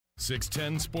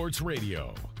610 Sports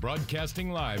Radio, broadcasting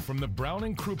live from the Brown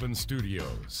and Crouppen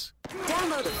Studios.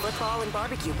 Download the Football and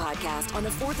Barbecue podcast on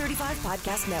the 435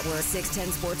 Podcast Network.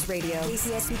 610 Sports Radio,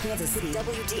 KCSP Kansas City,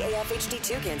 WDAF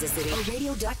HD2 Kansas City, a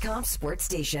radio.com sports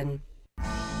station.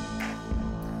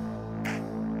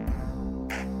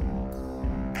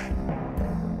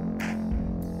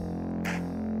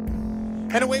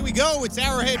 And away we go. It's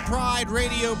Arrowhead Pride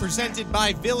Radio presented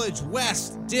by Village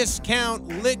West Discount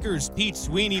Liquors. Pete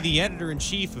Sweeney, the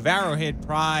editor-in-chief of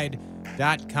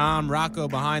ArrowheadPride.com. Rocco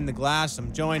behind the glass.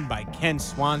 I'm joined by Ken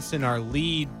Swanson, our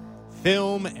lead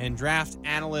film and draft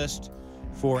analyst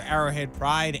for Arrowhead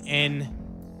Pride. And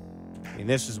I mean,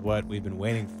 this is what we've been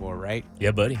waiting for, right?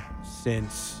 Yeah, buddy.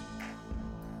 Since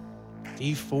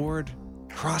Dee Ford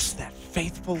crossed that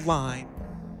faithful line.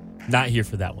 Not here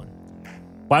for that one.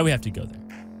 Why we have to go there?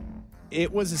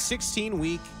 It was a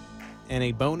 16-week and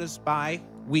a bonus bye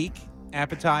week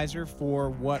appetizer for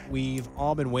what we've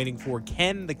all been waiting for.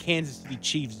 Can the Kansas City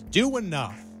Chiefs do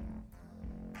enough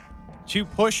to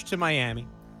push to Miami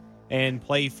and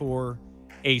play for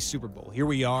a Super Bowl? Here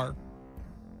we are.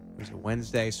 It was a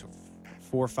Wednesday, so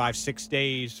 4, 5, 6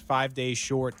 days, 5 days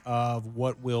short of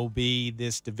what will be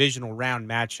this divisional round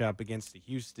matchup against the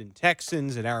Houston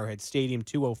Texans at Arrowhead Stadium.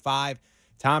 2:05.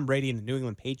 Tom Brady and the New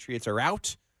England Patriots are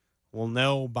out. We'll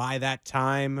know by that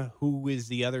time who is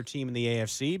the other team in the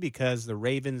AFC because the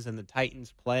Ravens and the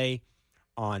Titans play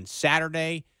on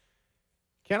Saturday.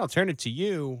 Ken, I'll turn it to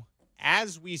you.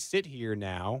 As we sit here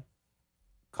now,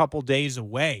 a couple days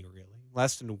away, really,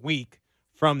 less than a week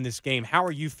from this game, how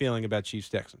are you feeling about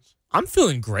Chiefs-Texans? I'm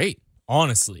feeling great,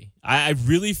 honestly. I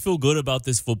really feel good about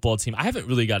this football team. I haven't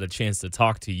really got a chance to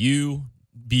talk to you,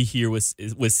 be here with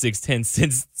 610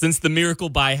 since the miracle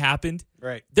bye happened.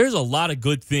 Right. There's a lot of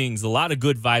good things, a lot of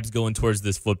good vibes going towards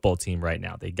this football team right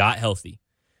now. They got healthy.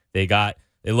 They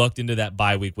lucked into that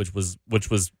bye week, which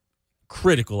was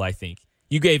critical, I think.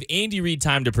 You gave Andy Reid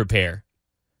time to prepare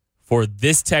for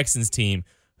this Texans team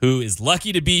who is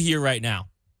lucky to be here right now.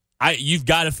 You've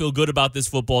got to feel good about this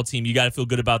football team. You got to feel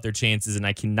good about their chances, and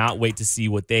I cannot wait to see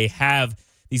what they have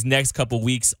these next couple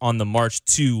weeks on the march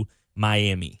to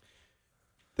Miami.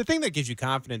 The thing that gives you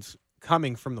confidence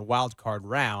coming from the wild card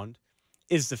round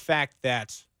is the fact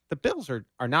that the Bills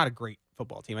are not a great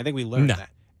football team. I think we learned that.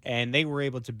 And they were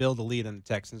able to build a lead on the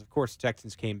Texans. Of course, the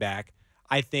Texans came back.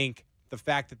 I think the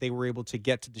fact that they were able to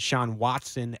get to Deshaun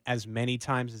Watson as many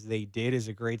times as they did is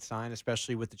a great sign,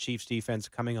 especially with the Chiefs defense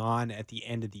coming on at the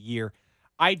end of the year.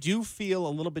 I do feel a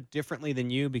little bit differently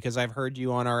than you because I've heard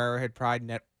you on our Arrowhead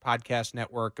Pride podcast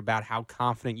network about how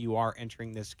confident you are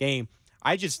entering this game.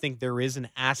 I just think there is an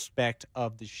aspect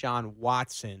of Deshaun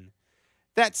Watson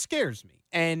that scares me.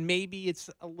 And maybe it's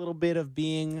a little bit of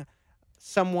being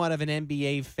somewhat of an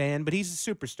NBA fan, but he's a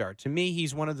superstar. To me,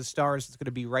 he's one of the stars that's going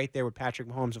to be right there with Patrick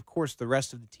Mahomes. Of course, the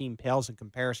rest of the team pales in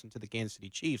comparison to the Kansas City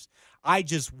Chiefs. I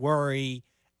just worry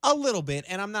a little bit,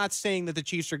 and I'm not saying that the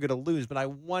Chiefs are going to lose, but I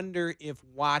wonder if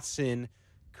Watson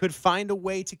could find a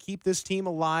way to keep this team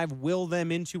alive, will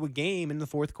them into a game in the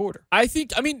fourth quarter. I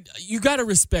mean, you got to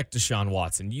respect Deshaun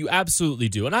Watson. You absolutely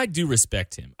do. And I do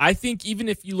respect him. I think even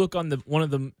if you look on one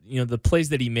of the plays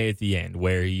that he made at the end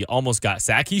where he almost got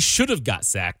sacked, he should have got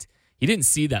sacked. He didn't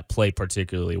see that play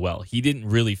particularly well. He didn't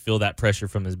really feel that pressure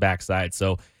from his backside.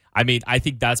 So, I mean, I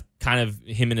think that's kind of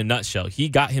him in a nutshell. He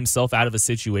got himself out of a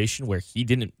situation where he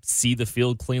didn't see the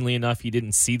field cleanly enough. He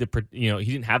didn't see he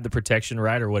didn't have the protection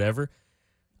right or whatever.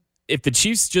 If the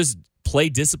Chiefs just play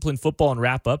disciplined football and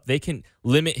wrap up, they can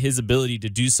limit his ability to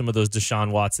do some of those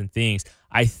Deshaun Watson things.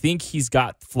 I think he's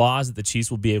got flaws that the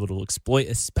Chiefs will be able to exploit,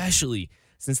 especially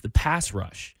since the pass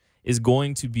rush is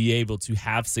going to be able to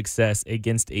have success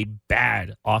against a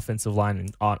bad offensive line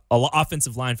for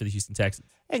the Houston Texans.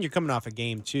 And you're coming off a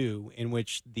game, too, in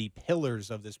which the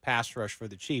pillars of this pass rush for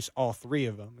the Chiefs, all three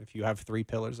of them, if you have three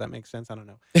pillars, that makes sense? I don't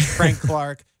know. Frank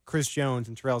Clark, Chris Jones,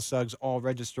 and Terrell Suggs all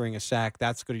registering a sack.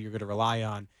 That's good. You're going to rely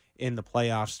on in the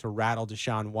playoffs to rattle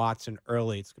Deshaun Watson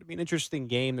early. It's going to be an interesting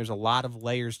game. There's a lot of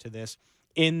layers to this.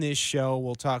 In this show,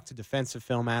 we'll talk to defensive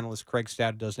film analyst Craig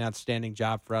Stout, who does an outstanding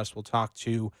job for us. We'll talk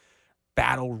to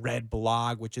Battle Red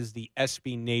Blog, which is the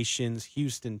SB Nation's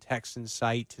Houston Texans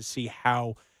site, to see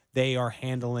how they are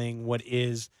handling what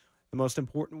is the most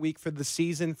important week for the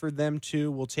season for them, too.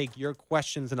 We'll take your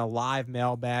questions in a live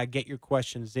mailbag. Get your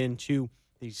questions into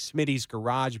the Smitty's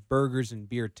Garage Burgers and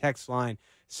Beer text line,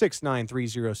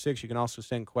 69306. You can also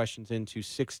send questions into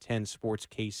 610 Sports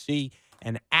KC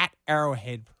and at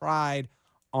Arrowhead Pride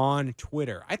on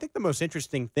Twitter. I think the most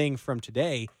interesting thing from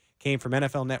today came from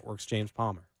NFL Network's James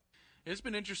Palmer. It's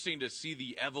been interesting to see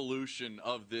the evolution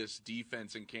of this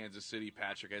defense in Kansas City,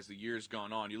 Patrick, as the year's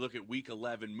gone on. You look at Week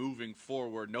 11 moving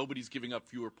forward. Nobody's giving up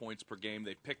fewer points per game.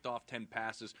 They've picked off 10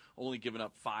 passes, only given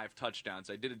up 5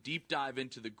 touchdowns. I did a deep dive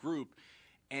into the group,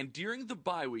 and during the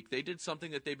bye week, they did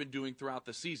something that they've been doing throughout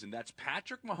the season. That's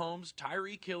Patrick Mahomes,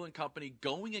 Tyreek Hill, and company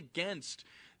going against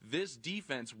this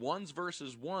defense, ones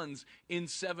versus ones in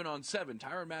 7-on-7.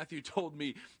 Tyrann Mathieu told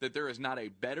me that there is not a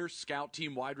better scout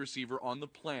team wide receiver on the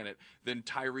planet than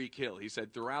Tyreek Hill. He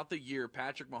said throughout the year,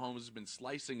 Patrick Mahomes has been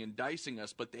slicing and dicing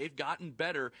us, but they've gotten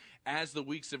better as the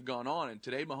weeks have gone on. And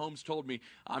today Mahomes told me,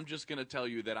 I'm just going to tell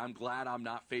you that I'm glad I'm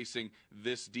not facing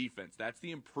this defense. That's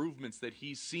the improvements that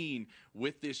he's seen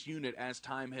with this unit as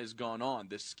time has gone on.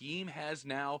 The scheme has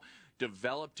now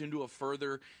developed into a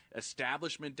further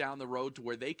establishment down the road to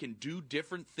where they can do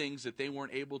different things that they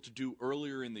weren't able to do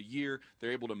earlier in the year.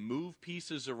 They're able to move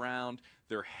pieces around.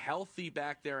 They're healthy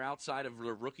back there outside of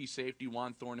the rookie safety,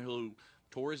 Juan Thornhill, who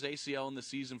tore his ACL in the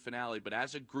season finale. But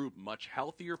as a group, much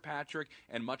healthier Patrick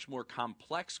and much more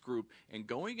complex group. And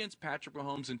going against Patrick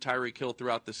Mahomes and Tyreek Hill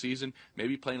throughout the season,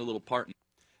 maybe playing a little part.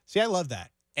 See, I love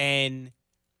that. And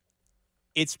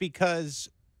it's because,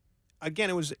 again,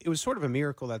 it was sort of a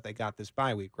miracle that they got this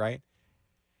bye week, right?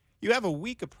 You have a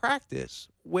week of practice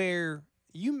where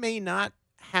you may not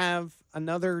have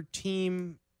another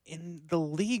team in the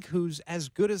league who's as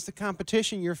good as the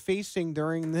competition you're facing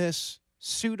during this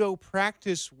pseudo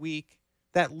practice week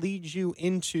that leads you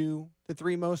into the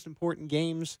 3 most important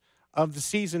games of the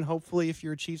season. Hopefully, if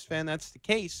you're a Chiefs fan, that's the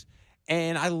case.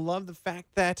 And I love the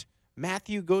fact that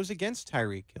Mathieu goes against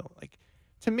Tyreek Hill. Like,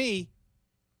 to me,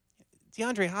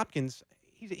 DeAndre Hopkins,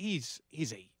 he's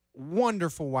a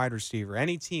wonderful wide receiver.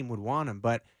 Any team would want him,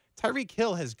 but Tyreek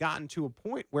Hill has gotten to a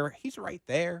point where he's right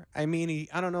there. I mean,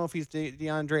 I don't know if he's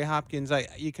DeAndre Hopkins.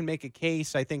 You can make a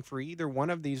case, I think, for either one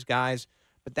of these guys,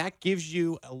 but that gives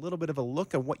you a little bit of a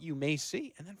look at what you may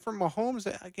see. And then for Mahomes,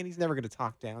 again, he's never going to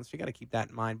talk down, so you got to keep that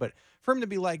in mind. But for him to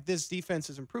be like, this defense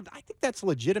has improved, I think that's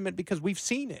legitimate because we've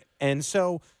seen it. And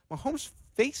so Mahomes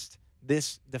faced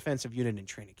this defensive unit in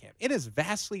training camp. It is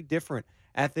vastly different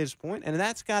at this point, and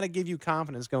that's got to give you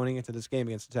confidence going into this game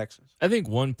against the Texans. I think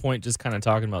one point, just kind of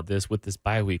talking about this with this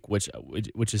bye week, which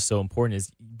is so important,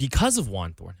 is because of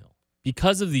Juan Thornhill,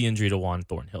 because of the injury to Juan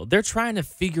Thornhill, they're trying to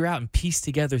figure out and piece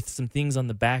together some things on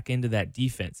the back end of that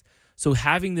defense. So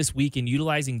having this week and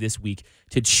utilizing this week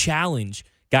to challenge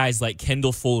guys like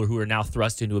Kendall Fuller, who are now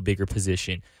thrust into a bigger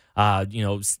position,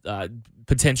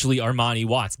 potentially Armani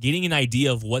Watts, getting an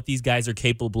idea of what these guys are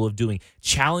capable of doing,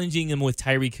 challenging them with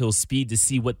Tyreek Hill's speed to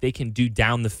see what they can do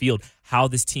down the field, how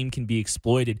this team can be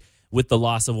exploited with the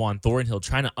loss of Juan Thornhill,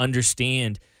 trying to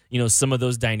understand, some of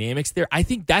those dynamics there. I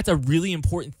think that's a really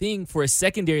important thing for a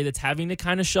secondary that's having to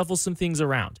kind of shuffle some things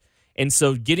around. And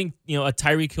so getting, a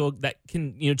Tyreek Hill that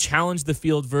can, challenge the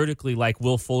field vertically like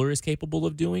Will Fuller is capable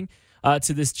of doing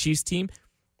to this Chiefs team,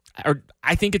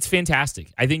 I think it's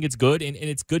fantastic. I think it's good, and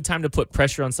it's good time to put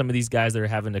pressure on some of these guys that are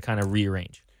having to kind of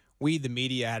rearrange. We, the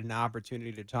media, had an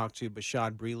opportunity to talk to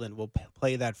Bashaud Breeland. We'll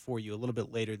play that for you a little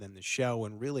bit later than the show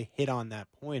and really hit on that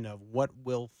point of what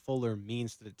Will Fuller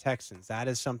means to the Texans. That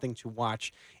is something to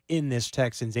watch in this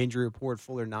Texans injury report.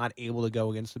 Fuller not able to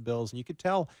go against the Bills, and you could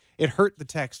tell it hurt the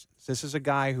Texans. This is a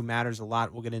guy who matters a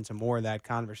lot. We'll get into more of that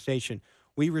conversation.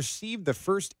 We received the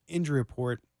first injury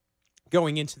report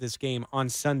going into this game on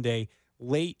Sunday,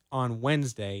 late on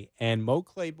Wednesday, and Mo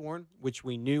Claiborne, which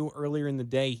we knew earlier in the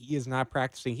day, he is not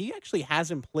practicing. He actually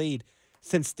hasn't played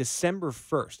since December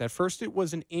 1st. At first it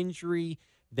was an injury,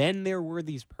 then there were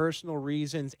these personal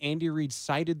reasons. Andy Reid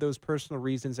cited those personal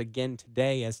reasons again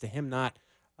today as to him not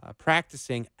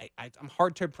practicing. I'm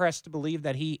hard to press to believe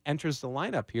that he enters the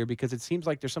lineup here because it seems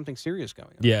like there's something serious going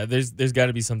on. Yeah, there's got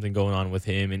to be something going on with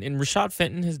him. And Rashad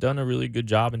Fenton has done a really good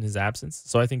job in his absence,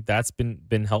 so I think that's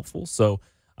been helpful. So,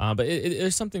 but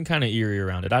there's something kind of eerie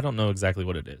around it. I don't know exactly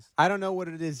what it is. I don't know what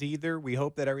it is either. We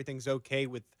hope that everything's okay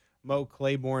with Mo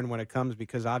Claiborne when it comes,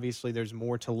 because obviously there's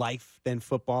more to life than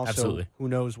football. Absolutely. So who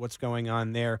knows what's going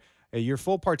on there. Your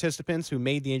full participants who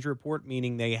made the injury report,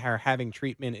 meaning they are having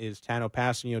treatment, is Tano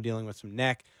Passanio dealing with some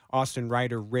neck, Austin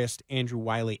Ryder wrist, Andrew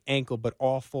Wiley ankle, but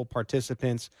all full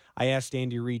participants. I asked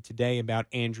Andy Reid today about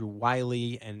Andrew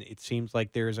Wiley, and it seems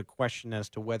like there is a question as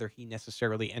to whether he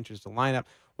necessarily enters the lineup.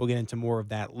 We'll get into more of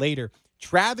that later.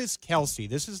 Travis Kelce,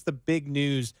 this is the big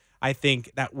news, I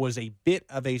think, that was a bit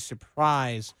of a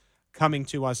surprise coming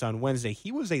to us on Wednesday.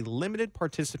 He was a limited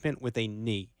participant with a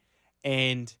knee.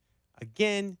 And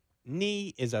again,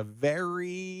 knee is a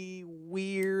very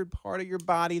weird part of your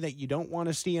body that you don't want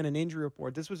to see on an injury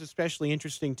report. This was especially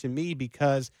interesting to me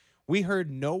because We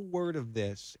heard no word of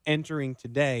this entering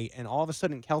today, and all of a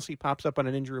sudden Kelsey pops up on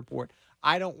an injury report.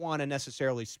 I don't want to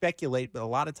necessarily speculate, but a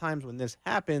lot of times when this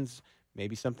happens,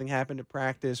 maybe something happened at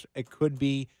practice. It could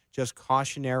be just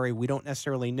cautionary. We don't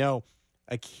necessarily know.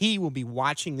 A key will be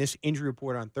watching this injury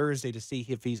report on Thursday to see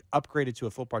if he's upgraded to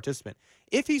a full participant.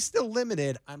 If he's still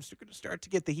limited, I'm still going to start to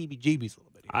get the heebie-jeebies a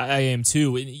little bit here. I am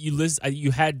too.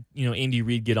 You had Andy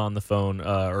Reid get on the phone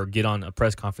or get on a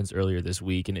press conference earlier this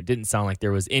week, and it didn't sound like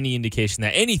there was any indication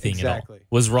that anything at all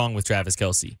was wrong with Travis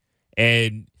Kelce.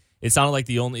 And it sounded like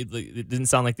it didn't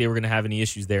sound like they were going to have any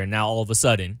issues there. And now all of a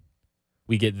sudden,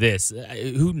 we get this.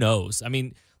 Who knows? I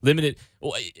mean, limited.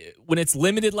 When it's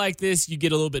limited like this, you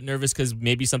get a little bit nervous because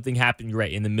maybe something happened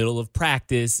right in the middle of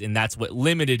practice, and that's what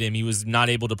limited him. He was not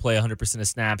able to play 100% of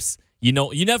snaps. You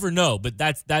never know, but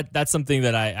that's something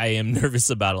that I am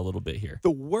nervous about a little bit here.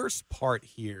 The worst part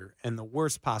here and the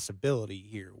worst possibility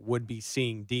here would be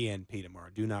seeing DNP tomorrow.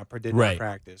 Did not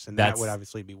practice, and that would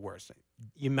obviously be worse.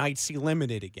 You might see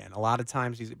limited again. A lot of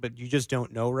times, but you just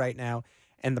don't know right now.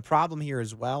 And the problem here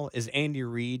as well is Andy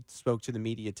Reid spoke to the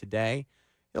media today.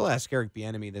 He'll ask Eric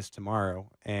Bieniemy this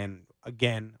tomorrow. And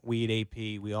again, we at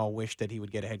AP, we all wish that he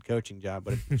would get a head coaching job.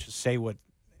 But just say what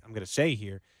I'm going to say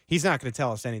here. He's not going to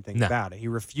tell us anything about it. He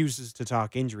refuses to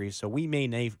talk injuries. So we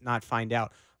may not find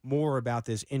out more about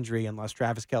this injury unless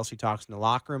Travis Kelce talks in the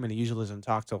locker room, and he usually doesn't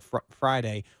talk till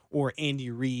Friday, or Andy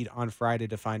Reid on Friday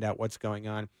to find out what's going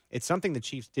on. It's something the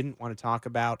Chiefs didn't want to talk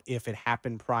about if it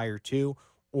happened prior to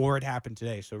or it happened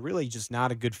today. So really just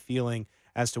not a good feeling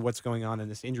as to what's going on in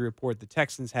this injury report. The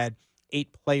Texans had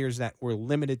 8 players that were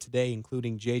limited today,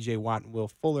 including J.J. Watt and Will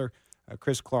Fuller.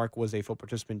 Chris Clark was a full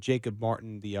participant. Jacob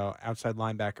Martin, the outside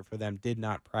linebacker for them, did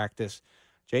not practice.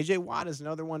 J.J. Watt is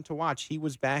another one to watch. He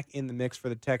was back in the mix for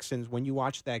the Texans. When you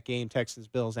watched that game,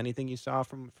 Texans-Bills, anything you saw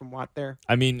from Watt there?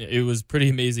 I mean, it was pretty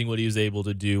amazing what he was able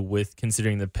to do with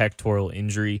considering the pectoral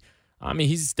injury. I mean,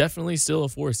 he's definitely still a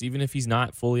force, even if he's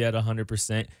not fully at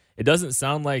 100%. It doesn't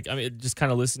sound like, just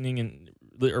kind of listening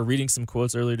or reading some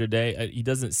quotes earlier today, he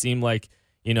doesn't seem like,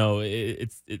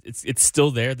 it's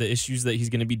still there. The issues that he's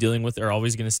going to be dealing with are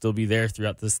always going to still be there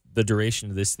throughout the duration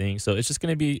of this thing. So it's just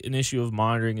going to be an issue of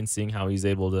monitoring and seeing how he's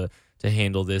able to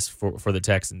handle this for the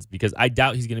Texans, because I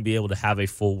doubt he's going to be able to have a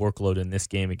full workload in this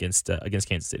game against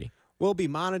Kansas City. We'll be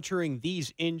monitoring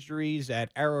these injuries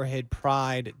at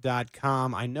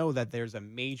arrowheadpride.com. I know that there's a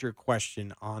major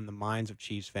question on the minds of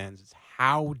Chiefs fans. It's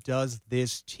how does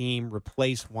this team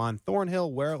replace Juan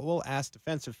Thornhill? Where we'll ask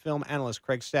defensive film analyst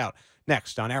Craig Stout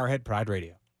next on Arrowhead Pride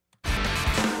Radio.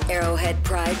 Arrowhead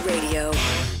Pride Radio.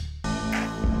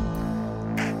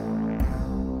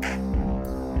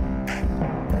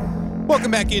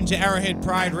 Welcome back into Arrowhead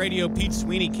Pride Radio. Pete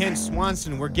Sweeney, Ken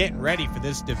Swanson. We're getting ready for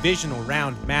this divisional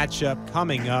round matchup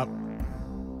coming up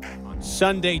on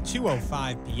Sunday,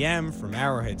 2:05 p.m. from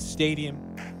Arrowhead Stadium.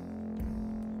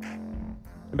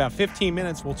 In about 15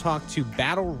 minutes, we'll talk to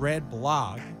Battle Red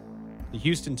Blog, the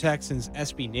Houston Texans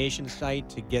SB Nation site,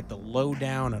 to get the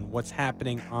lowdown on what's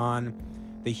happening on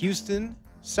the Houston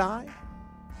side.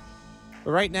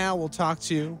 But right now, we'll talk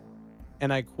to,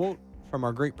 and I quote from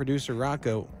our great producer,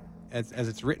 Rocco, as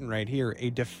it's written right here,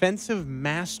 a defensive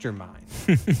mastermind.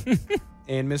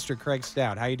 And Mr. Craig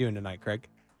Stout. How you doing tonight, Craig?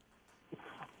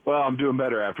 Well, I'm doing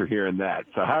better after hearing that.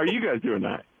 So how are you guys doing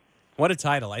tonight? What a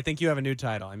title. I think you have a new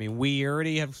title. I mean, we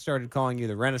already have started calling you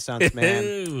the Renaissance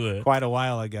Man quite a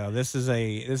while ago. This is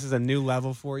a new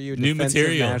level for you. New defensive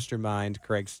material. Mastermind,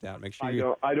 Craig Stout. Make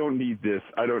sure I don't need this.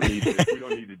 We don't need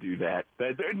to do that.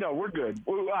 No, we're good.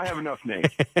 I have enough names.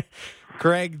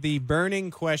 Craig, the burning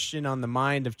question on the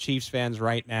mind of Chiefs fans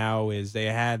right now is they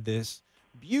had this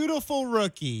beautiful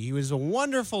rookie. He was a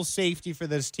wonderful safety for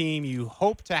this team. You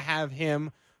hope to have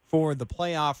him for the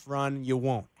playoff run. You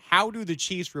won't. How do the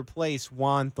Chiefs replace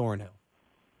Juan Thornhill?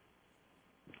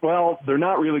 Well, they're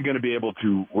not really going to be able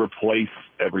to replace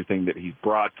everything that he's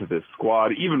brought to this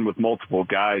squad, even with multiple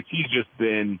guys. He's just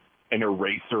been an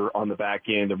eraser on the back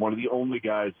end and one of the only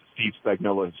guys Steve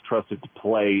Spagnuolo has trusted to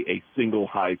play a single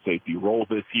high safety role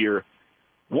this year.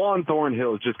 Juan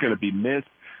Thornhill is just going to be missed.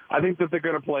 I think that they're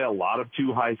going to play a lot of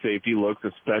two high safety looks,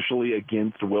 especially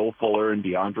against Will Fuller and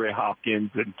DeAndre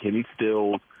Hopkins and Kenny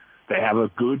Stills. They have a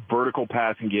good vertical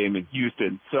passing game in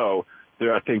Houston, so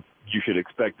I think you should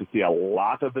expect to see a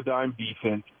lot of the dime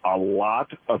defense, a lot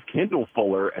of Kendall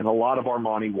Fuller, and a lot of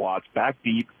Armani Watts back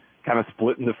deep, kind of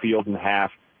splitting the field in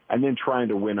half, and then trying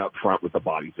to win up front with the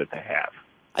bodies that they have.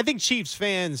 I think Chiefs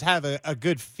fans have a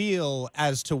good feel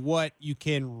as to what you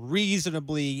can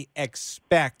reasonably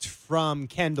expect from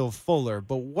Kendall Fuller.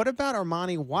 But what about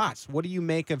Armani Watts? What do you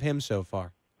make of him so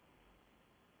far?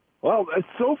 Well,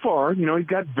 so far, he's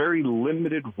got very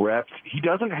limited reps. He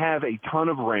doesn't have a ton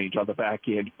of range on the back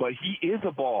end, but he is a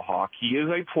ball hawk. He is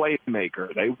a playmaker.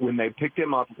 When they picked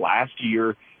him up last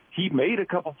year, he made a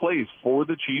couple plays for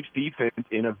the Chiefs defense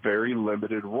in a very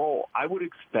limited role. I would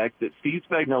expect that Steve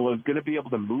Spagnuolo is going to be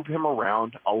able to move him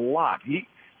around a lot.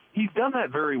 He's done that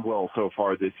very well so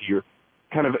far this year,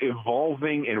 kind of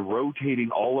evolving and rotating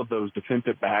all of those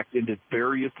defensive backs into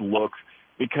various looks,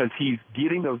 because he's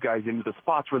getting those guys into the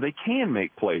spots where they can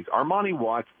make plays. Armani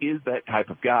Watts is that type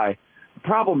of guy. The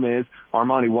problem is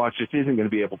Armani Watts just isn't going to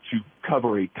be able to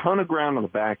cover a ton of ground on the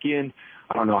back end.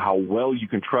 I don't know how well you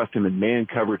can trust him in man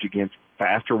coverage against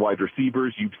faster wide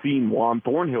receivers. You've seen Juan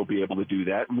Thornhill be able to do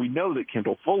that, and we know that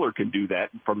Kendall Fuller can do that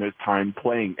from his time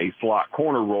playing a slot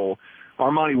corner role.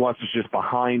 Armani Watts is just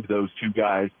behind those two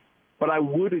guys, but I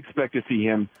would expect to see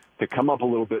him to come up a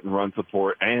little bit in run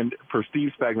support, and for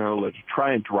Steve Spagnuolo to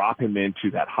try and drop him into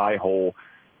that high hole,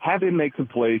 have him make some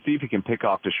plays, see if he can pick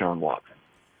off Deshaun Watson.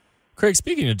 Craig,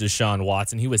 speaking of Deshaun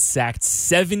Watson, he was sacked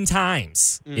 7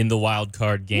 times in the wild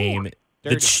card game.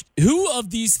 Who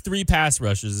of these 3 pass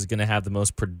rushers is going to have the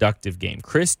most productive game?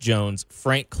 Chris Jones,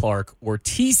 Frank Clark, or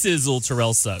T-Sizzle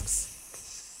Terrell Suggs?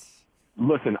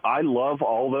 Listen, I love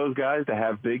all those guys to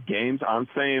have big games. I'm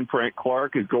saying Frank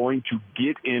Clark is going to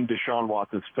get in Deshaun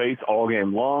Watson's face all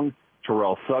game long.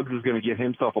 Terrell Suggs is going to get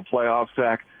himself a playoff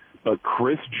sack. But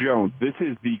Chris Jones, this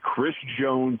is the Chris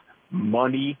Jones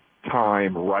money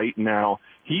time right now.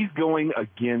 He's going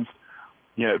against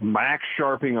Max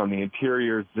Sharping on the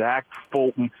interior, Zach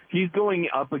Fulton. He's going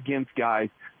up against guys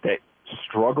that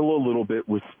struggle a little bit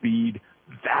with speed.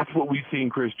 That's what we've seen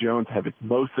Chris Jones have its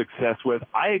most success with.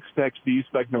 I expect Steve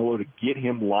Spagnuolo to get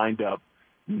him lined up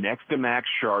next to Max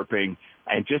Sharping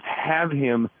and just have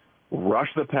him rush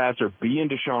the passer, be in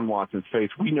Deshaun Watson's face.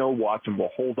 We know Watson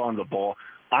will hold on to the ball.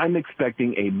 I'm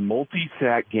expecting a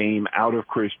multi-sack game out of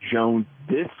Chris Jones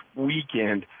this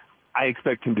weekend. I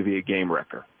expect him to be a game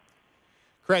wrecker.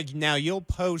 Craig, now you'll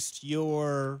post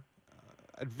your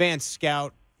advanced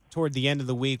scout toward the end of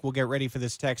the week. We'll get ready for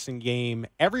this Texan game.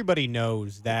 Everybody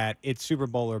knows that it's Super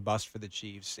Bowl or bust for the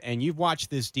Chiefs, and you've watched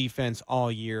this defense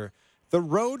all year. The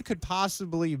road could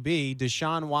possibly be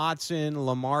Deshaun Watson,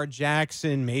 Lamar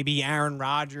Jackson, maybe Aaron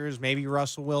Rodgers, maybe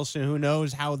Russell Wilson. Who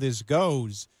knows how this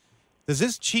goes? Does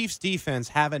this Chiefs defense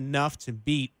have enough to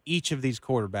beat each of these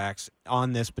quarterbacks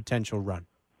on this potential run?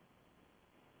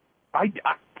 I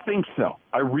think so.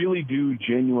 I really do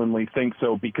genuinely think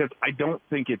so, because I don't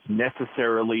think it's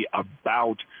necessarily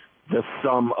about the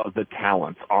sum of the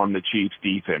talents on the Chiefs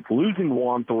defense. Losing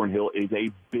Juan Thornhill is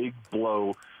a big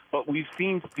blow, but we've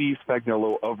seen Steve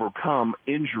Spagnuolo overcome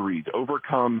injuries,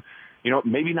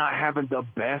 maybe not having the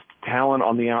best talent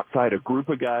on the outside, a group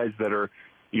of guys that are,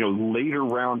 later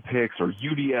round picks or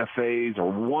UDFAs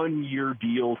or 1-year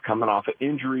deals coming off of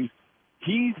injuries.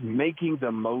 He's making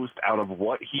the most out of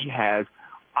what he has.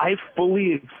 I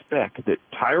fully expect that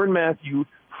Tyrann Mathieu,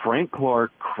 Frank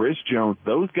Clark, Chris Jones,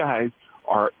 those guys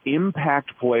are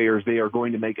impact players. They are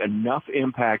going to make enough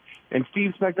impact. And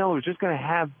Steve Spagnuolo is just going to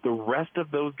have the rest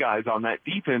of those guys on that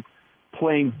defense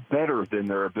playing better than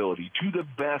their ability, to the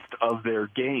best of their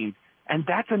game. And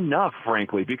that's enough,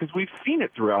 frankly, because we've seen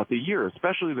it throughout the year,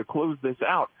 especially to close this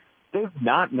out. They've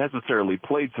not necessarily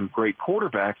played some great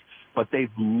quarterbacks, but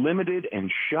they've limited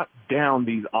and shut down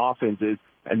these offenses,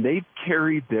 and they've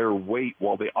carried their weight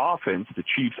while the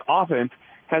Chiefs' offense,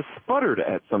 has sputtered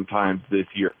at some times this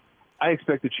year. I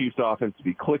expect the Chiefs' offense to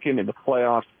be clicking in the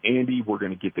playoffs. Andy, we're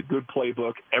going to get the good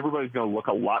playbook. Everybody's going to look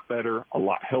a lot better, a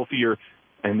lot healthier,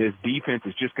 and this defense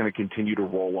is just going to continue to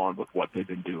roll on with what they've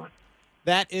been doing.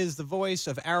 That is the voice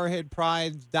of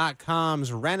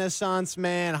ArrowheadPride.com's Renaissance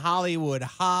man, Hollywood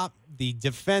Hop, the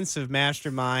defensive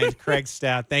mastermind, Craig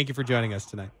Stout. Thank you for joining us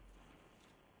tonight.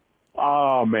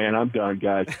 Oh, man, I'm done,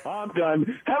 guys. I'm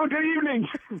done. Have a good evening.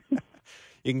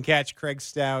 You can catch Craig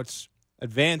Stout's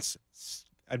advanced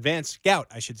scout,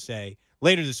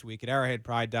 later this week at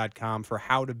ArrowheadPride.com for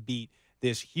how to beat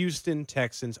this Houston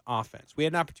Texans offense. We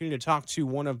had an opportunity to talk to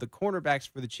one of the cornerbacks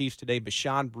for the Chiefs today,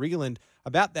 Bashaud Breeland,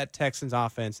 about that Texans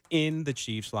offense in the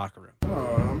Chiefs locker room.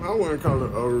 I wouldn't call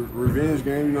it a revenge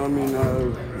game, you know what I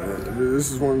mean?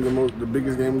 This is one of the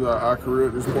biggest games of our career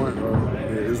at this point.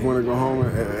 It's when to go home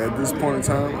at this point in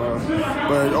time.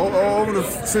 But over the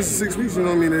 6 weeks, you know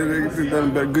what I mean, they've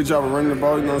done a good job of running the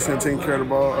ball, you know what I'm saying, taking care of the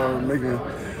ball, making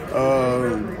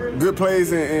good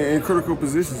plays in critical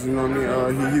positions. You know what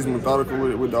I mean? He's methodical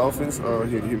with the offense. He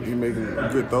making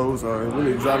good throws and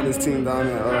really driving his team down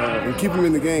and keeping them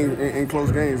in the game in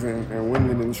close games and winning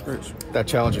it in the stretch. That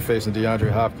challenge you're facing,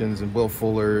 DeAndre Hopkins and Will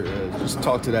Fuller, just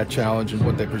talk to that challenge and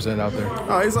what they present out there.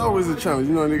 It's always a challenge.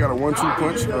 You know, they got a 1-2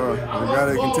 punch. A guy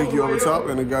that can take you over the top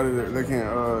and a guy that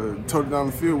can tote it down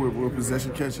the field with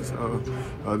possession catches.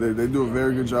 They do a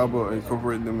very good job of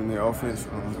incorporating them in their offense.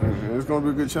 And it's going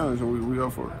to be a good challenge, and we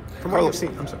up for it. From what you've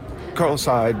seen, I'm sorry. Carlos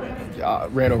Hyde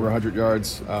ran over 100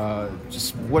 yards.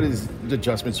 Just what is the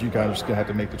adjustments you guys are going to have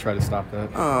to make to try to stop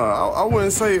that? I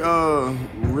wouldn't say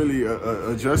really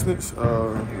adjustments.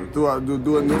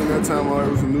 During that time,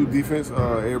 it was a new defense.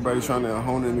 Everybody trying to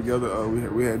hone in together.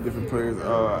 We had different players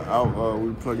out. We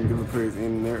were plugging different players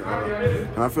in there.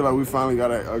 And I feel like we finally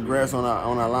got a grasp on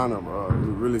our lineup. We're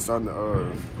really starting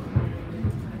to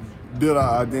build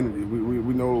our identity.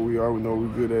 We know what we are. We know what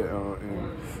we're good at.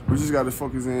 And we just got to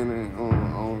focus in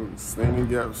on staying in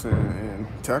gaps and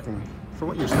tackling. From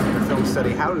what you're seeing in the film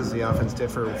study, how does the offense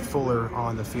differ with Fuller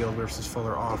on the field versus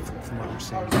Fuller off from what you're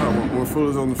seeing? When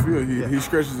Fuller's on the field, he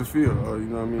stretches the field. You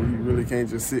know what I mean? You really can't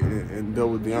just sit and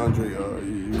double DeAndre.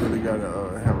 You really got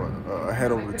to have a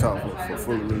head over the top for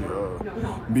Fuller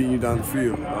really beating you down the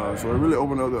field. So it really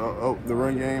opened up the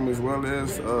run game as well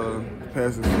as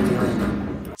passes.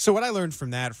 So what I learned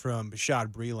from that from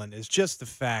Bashaud Breeland is just the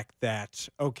fact that,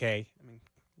 okay, I mean,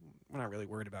 we're not really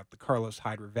worried about the Carlos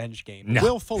Hyde revenge game. No.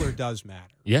 Will Fuller does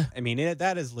matter. Yeah. I mean,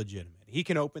 that is legitimate. He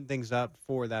can open things up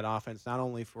for that offense, not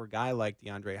only for a guy like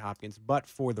DeAndre Hopkins, but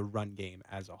for the run game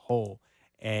as a whole.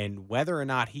 And whether or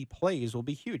not he plays will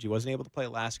be huge. He wasn't able to play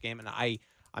last game, and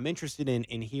I'm interested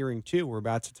in hearing, too. We're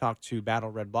about to talk to Battle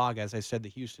Red Blog, as I said, the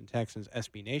Houston Texans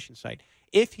SB Nation site.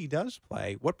 If he does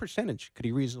play, what percentage could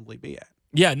he reasonably be at?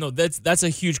 Yeah, no, that's a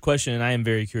huge question, and I am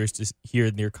very curious to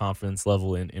hear their confidence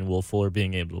level in Will Fuller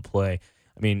being able to play.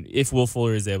 I mean, if Will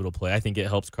Fuller is able to play, I think it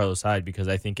helps Carlos Hyde because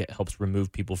I think it helps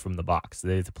remove people from the box.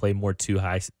 They have to play more too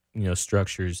high,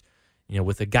 structures,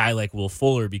 with a guy like Will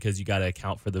Fuller because you got to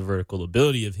account for the vertical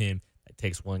ability of him. That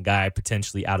takes one guy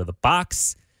potentially out of the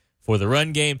box for the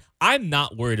run game. I'm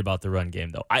not worried about the run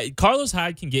game though. Carlos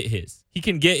Hyde can get his. He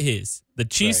can get his. The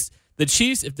Chiefs. Right. The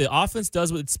Chiefs, if the offense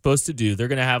does what it's supposed to do, they're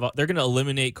gonna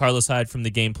eliminate Carlos Hyde from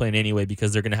the game plan anyway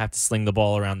because they're gonna have to sling the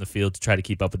ball around the field to try to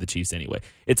keep up with the Chiefs anyway.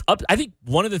 It's up. I think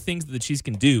one of the things that the Chiefs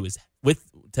can do is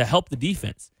to help the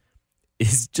defense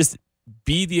is just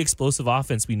be the explosive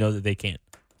offense we know that they can.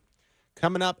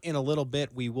 Coming up in a little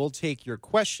bit, we will take your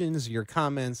questions, your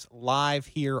comments live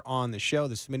here on the show.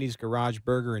 The Smitty's Garage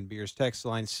Burger and Beers text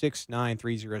line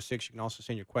 69306. You can also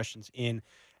send your questions in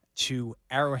to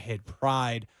Arrowhead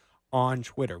Pride on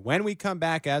Twitter. When we come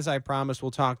back, as I promised,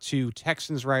 we'll talk to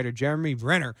Texans writer Jeremy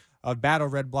Brenner of Battle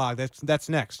Red Blog. That's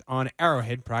next on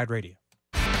Arrowhead Pride Radio.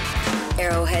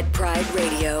 Arrowhead Pride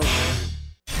Radio.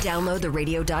 Download the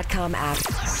radio.com app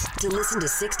to listen to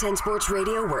 610 Sports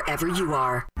Radio wherever you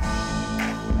are.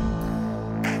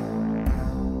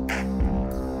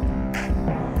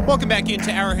 Welcome back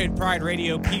into Arrowhead Pride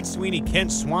Radio. Pete Sweeney,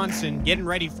 Kent Swanson, getting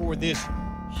ready for this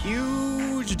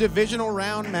huge divisional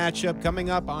round matchup coming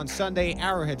up on Sunday,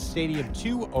 Arrowhead Stadium,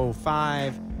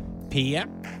 2:05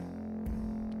 p.m.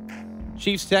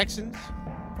 Chiefs Texans.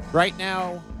 Right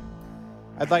now,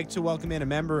 I'd like to welcome in a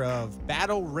member of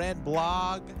Battle Red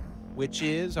Blog, which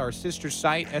is our sister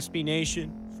site, SB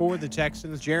Nation, for the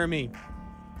Texans. Jeremy,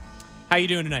 how you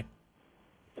doing tonight?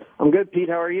 I'm good, Pete.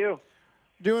 How are you?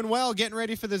 Doing well, getting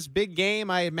ready for this big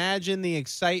game. I imagine the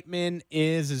excitement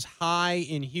is as high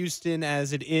in Houston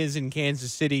as it is in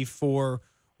Kansas City for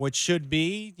what should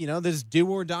be, this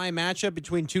do-or-die matchup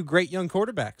between two great young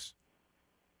quarterbacks.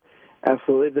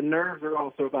 Absolutely. The nerves are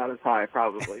also about as high,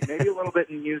 probably. Maybe a little bit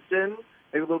in Houston,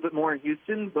 maybe a little bit more in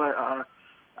Houston, but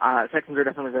Texans are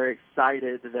definitely very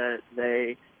excited that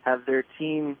they have their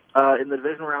team in the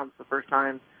division round for the first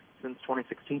time since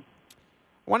 2016.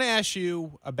 I want to ask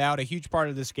you about a huge part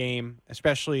of this game,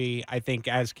 especially, I think,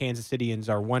 as Kansas Cityans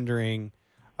are wondering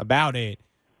about it.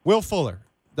 Will Fuller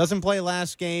doesn't play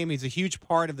last game. He's a huge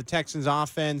part of the Texans'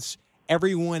 offense.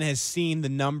 Everyone has seen the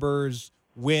numbers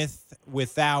with,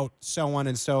 without, so on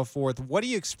and so forth. What do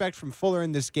you expect from Fuller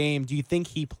in this game? Do you think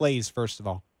he plays, first of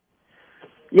all?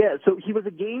 Yeah, so he was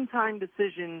a game-time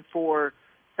decision for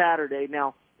Saturday.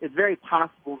 Now, it's very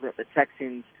possible that the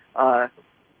Texans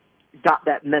got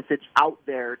that message out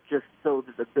there just so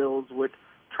that the Bills would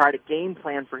try to game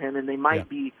plan for him, and they might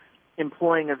be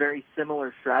employing a very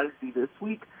similar strategy this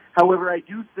week. However, I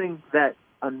do think that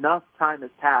enough time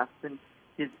has passed since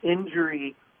his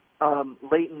injury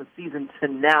late in the season to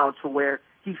now to where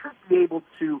he should be able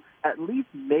to at least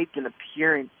make an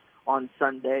appearance on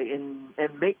Sunday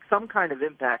and make some kind of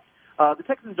impact. The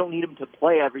Texans don't need him to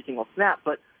play every single snap,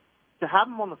 but to have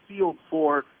him on the field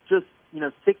for just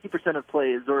 60% of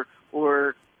plays,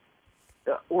 or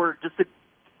just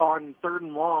on third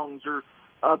and longs, or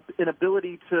an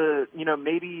ability to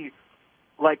maybe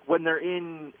like when they're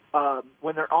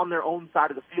on their own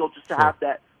side of the field, just to have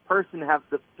that person have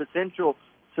the potential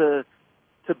to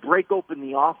break open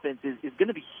the offense is going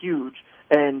to be huge.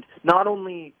 And not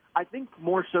only, I think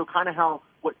more so kind of how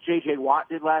what J.J. Watt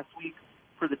did last week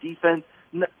for the defense.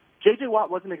 J.J. Watt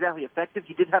wasn't exactly effective.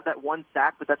 He did have that one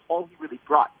sack, but that's all he really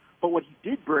brought. But what he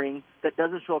did bring that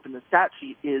doesn't show up in the stat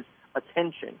sheet is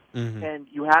attention. Mm-hmm. And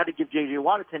you had to give J.J.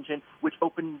 Watt attention, which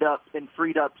opened up and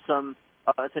freed up some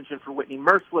attention for Whitney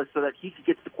Merciless so that he could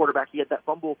get to the quarterback. He had that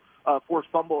forced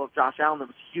fumble of Josh Allen that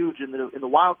was huge in the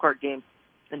wild card game.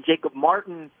 And Jacob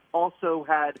Martin also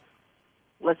had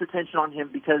less attention on him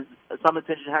because some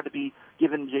attention had to be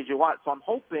given to J.J. Watt. So I'm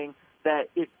hoping that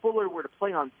if Fuller were to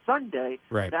play on Sunday,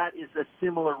 that is a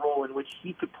similar role in which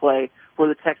he could play for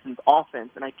the Texans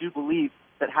offense. And I do believe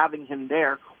that having him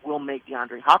there will make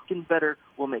DeAndre Hopkins better,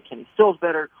 will make Kenny Stills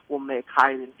better, will make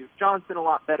Hyde and Duke Johnson a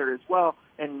lot better as well,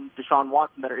 and Deshaun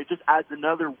Watson better. It just adds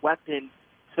another weapon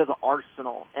to the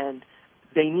arsenal. And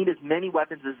they need as many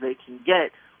weapons as they can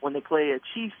get when they play a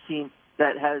Chiefs team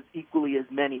that has equally as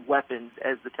many weapons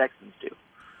as the Texans do.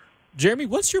 Jeremy,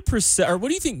 what's your or what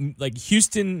do you think, like,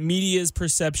 Houston media's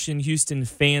perception, Houston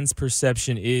fans'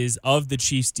 perception is of the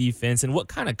Chiefs' defense, and what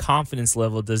kind of confidence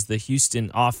level does the Houston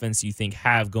offense, you think,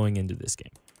 have going into this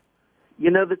game?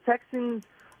 The Texans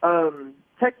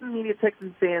media,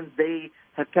 Texans fans, they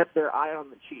have kept their eye on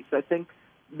the Chiefs. I think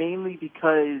mainly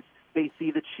because they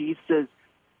see the Chiefs as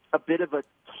a bit of a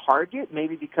target,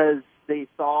 maybe because they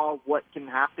saw what can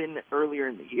happen earlier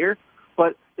in the year.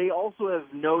 But they also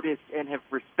have noticed and have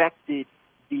respected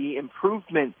the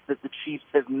improvements that the Chiefs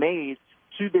have made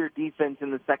to their defense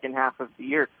in the second half of the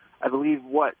year. I believe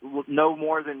no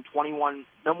more than 21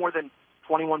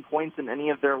 points in any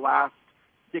of their last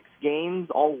 6 games,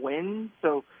 all wins.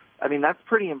 So, I mean, that's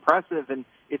pretty impressive, and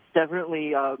it's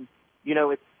definitely, I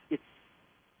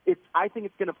think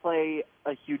it's going to play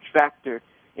a huge factor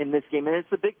in this game. And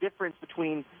it's a big difference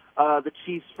between the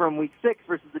Chiefs from Week 6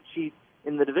 versus the Chiefs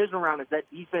in the divisional round, is that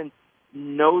defense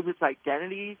knows its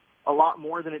identity a lot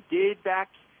more than it did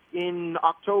back in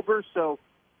October. So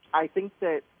I think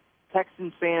that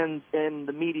Texans fans and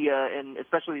the media, and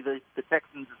especially the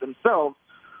Texans themselves,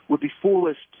 would be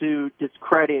foolish to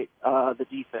discredit the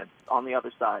defense on the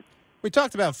other side. We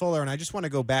talked about Fuller, and I just want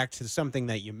to go back to something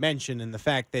that you mentioned and the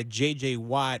fact that J.J.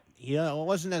 Watt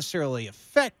wasn't necessarily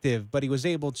effective, but he was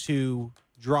able to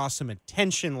draw some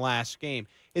attention last game.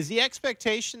 Is the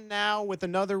expectation now, with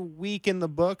another week in the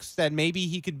books, that maybe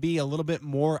he could be a little bit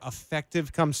more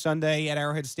effective come Sunday at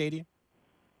Arrowhead Stadium?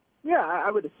 Yeah,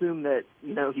 I would assume that,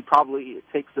 he probably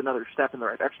takes another step in the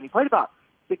right direction. He played about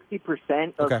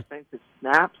 60% of defensive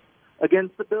snaps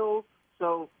against the Bills.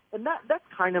 So, and that's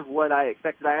kind of what I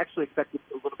expected. I actually expected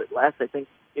a little bit less. I think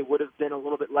it would have been a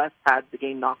little bit less had the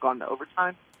game not gone to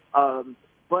overtime.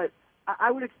 But I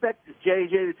would expect JJ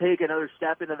to take another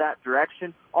step into that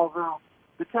direction, although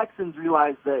the Texans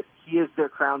realize that he is their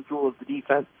crown jewel of the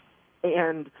defense.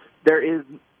 And there is,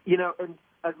 and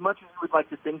as much as we would like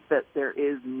to think that there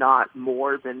is not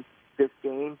more than this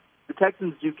game, the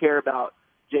Texans do care about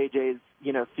JJ's,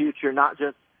 future, not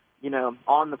just,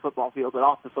 on the football field, but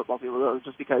off the football field,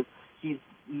 just because he's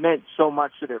meant so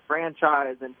much to their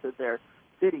franchise and to their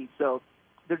city. So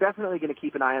they're definitely going to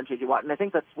keep an eye on J.J. Watt, and I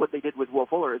think that's what they did with Will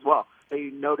Fuller as well.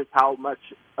 They noticed how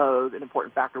much of an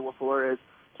important factor Will Fuller is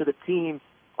to the team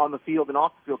on the field and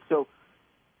off the field. So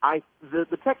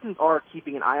the Texans are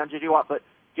keeping an eye on J.J. Watt, but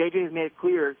J.J. has made it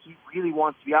clear he really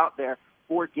wants to be out there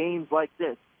for games like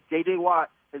this. J.J.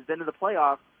 Watt has been to the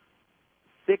playoffs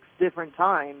 6 different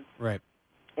times, right,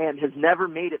 and has never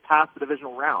made it past the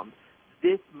divisional round.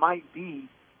 This might be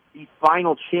the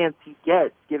final chance he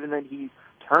gets, given that he's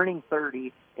turning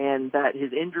 30 and that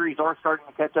his injuries are starting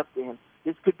to catch up to him.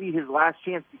 This could be his last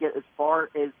chance to get as far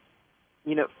as,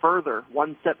 further,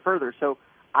 one step further. So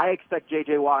I expect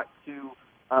J.J. Watt to,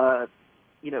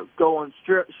 go on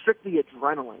strictly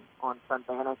adrenaline on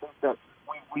Sunday, and I think that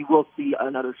we will see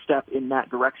another step in that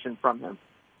direction from him.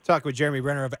 Talk with Jeremy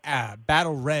Brenner of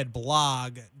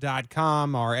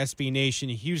BattleRedBlog.com, our SB Nation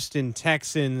Houston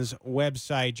Texans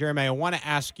website. Jeremy, I want to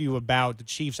ask you about the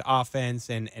Chiefs' offense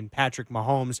and Patrick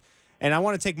Mahomes, and I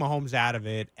want to take Mahomes out of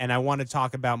it, and I want to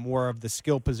talk about more of the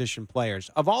skill position players.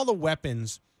 Of all the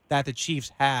weapons that the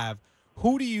Chiefs have,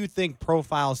 who do you think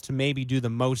profiles to maybe do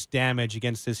the most damage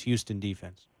against this Houston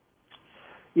defense?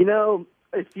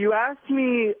 If you ask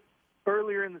me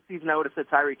earlier in the season, I would have said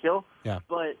Tyreek Hill. Yeah.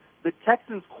 But the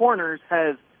Texans' corners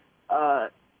have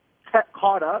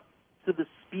caught up to the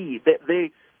speed.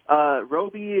 They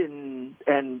Roby and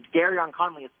Garyon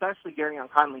Conley, especially Garyon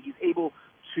Conley, he's able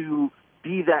to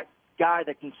be that guy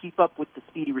that can keep up with the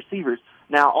speedy receivers.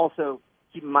 Now, also,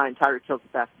 keep in mind, Tyreek Hill's the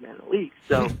fastest man in the league,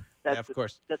 so that's, of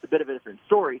course. That's a bit of a different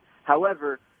story.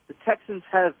 However, the Texans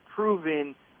have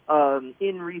proven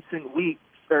in recent weeks,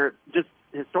 or just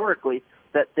historically,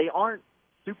 that they aren't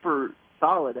super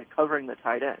solid at covering the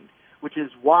tight end, which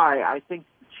is why I think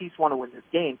the Chiefs want to win this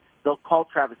game. They'll call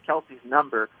Travis Kelce's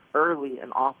number early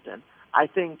and often. I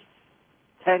think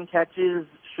 10 catches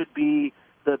should be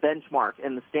the benchmark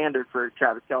and the standard for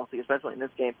Travis Kelce, especially in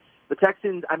this game. The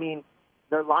Texans, I mean,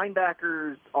 their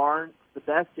linebackers aren't the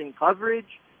best in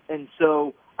coverage, and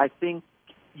so I think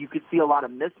you could see a lot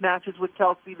of mismatches with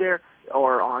Kelce there,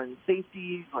 or on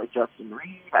safeties like Justin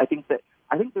Reed. I think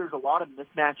there's a lot of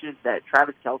mismatches that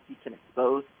Travis Kelce can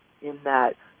expose in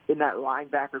that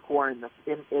linebacker core and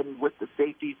with the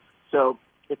safeties. So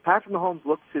if Patrick Mahomes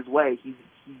looks his way, he's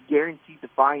guaranteed to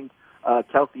find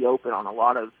Kelce open on a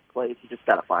lot of plays. You just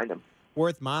got to find him.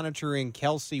 Worth monitoring.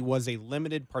 Kelce was a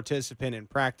limited participant in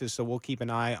practice, so we'll keep an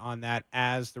eye on that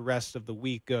as the rest of the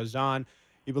week goes on.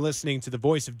 You've been listening to the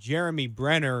voice of Jeremy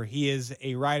Brenner. He is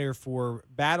a writer for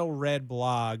Battle Red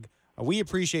blog. We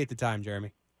appreciate the time,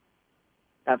 Jeremy.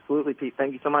 Absolutely, Pete.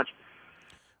 Thank you so much.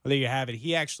 Well, there you have it.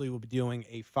 He actually will be doing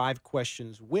a 5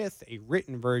 questions with a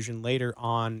written version later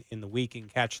on in the week, and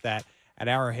catch that at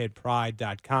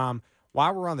arrowheadpride.com.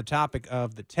 While we're on the topic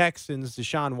of the Texans,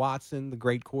 Deshaun Watson, the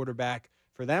great quarterback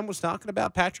for them, was talking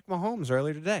about Patrick Mahomes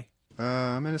earlier today.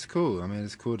 It's cool.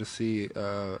 It's cool to see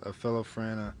a fellow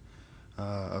friend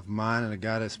of mine and a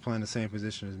guy that's playing the same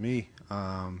position as me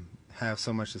have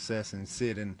so much success and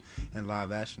sit in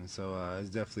live action. So it's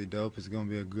definitely dope. It's going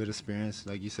to be a good experience.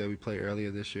 Like you said, we played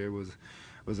earlier this year. It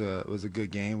was a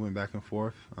good game. Went back and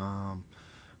forth.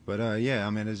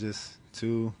 It's just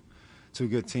two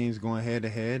good teams going head to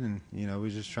head, and we're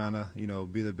just trying to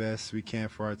be the best we can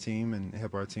for our team and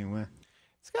help our team win.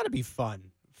 It's got to be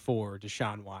fun for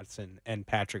Deshaun Watson and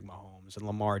Patrick Mahomes and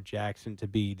Lamar Jackson to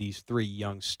be these 3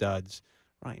 young studs.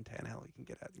 Ryan Tannehill, you can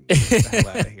get the hell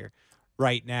out of here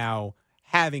right now,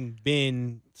 having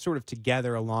been sort of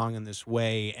together along in this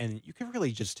way, and you can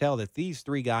really just tell that these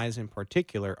 3 guys in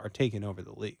particular are taking over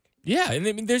the league. Yeah, and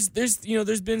I mean, there's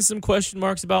been some question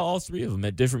marks about all 3 of them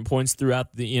at different points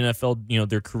throughout the NFL,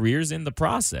 their careers in the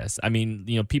process. I mean,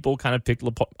 people kind of picked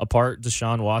apart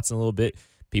Deshaun Watson a little bit.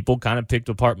 People kind of picked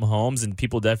apart Mahomes, and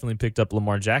people definitely picked up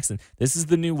Lamar Jackson. This is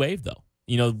the new wave, though.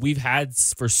 We've had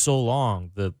for so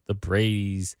long the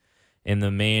Bradys and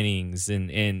the Mannings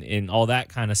and all that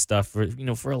kind of stuff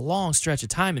for a long stretch of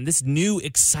time. And this new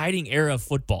exciting era of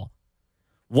football,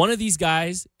 one of these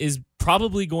guys is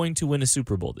probably going to win a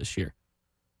Super Bowl this year.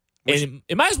 And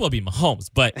it might as well be Mahomes,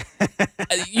 but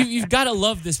you've got to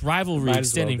love this rivalry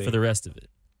extending for the rest of it.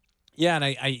 Yeah, and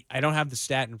I don't have the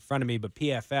stat in front of me, but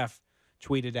PFF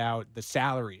tweeted out the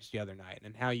salaries the other night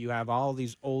and how you have all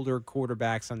these older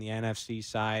quarterbacks on the NFC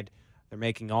side. They're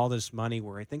making all this money,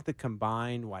 where I think the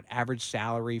combined average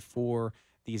salary for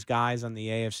these guys on the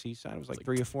AFC side was like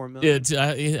 3 or 4 million.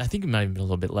 I think it might have been a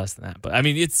little bit less than that, but I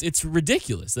mean it's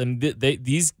ridiculous. And the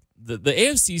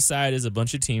AFC side is a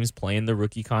bunch of teams playing the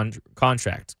rookie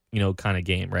contract kind of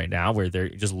game right now, where they're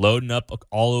just loading up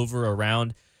all over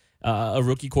around a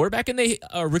rookie quarterback and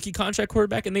a rookie contract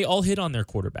quarterback, and they all hit on their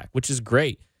quarterback, which is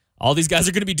great. All these guys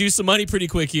are going to be due some money pretty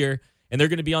quick here, and they're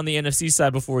going to be on the NFC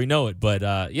side before we know it. But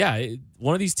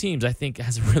one of these teams I think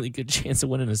has a really good chance of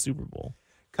winning a Super Bowl.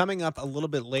 Coming up a little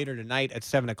bit later tonight at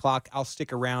 7 o'clock, I'll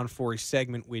stick around for a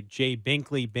segment with Jay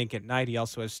Binkley, Bink at Night. He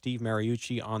also has Steve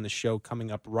Mariucci on the show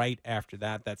coming up right after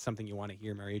that. That's something you want to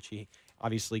hear. Mariucci,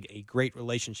 obviously a great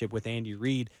relationship with Andy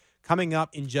Reid. Coming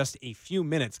up in just a few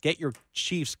minutes, get your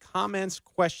Chiefs comments,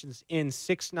 questions in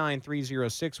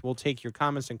 69306. We'll take your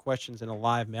comments and questions in a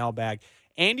live mailbag.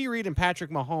 Andy Reid and Patrick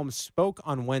Mahomes spoke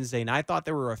on Wednesday, and I thought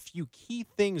there were a few key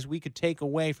things we could take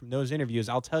away from those interviews.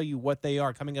 I'll tell you what they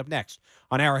are coming up next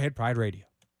on Arrowhead Pride Radio.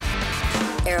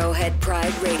 Arrowhead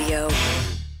Pride Radio.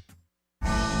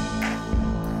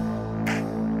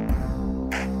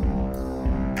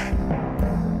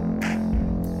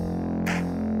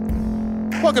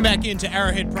 Welcome back into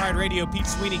Arrowhead Pride Radio. Pete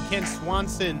Sweeney, Ken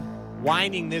Swanson,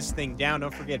 winding this thing down.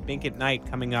 Don't forget Bink at Night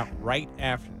coming up right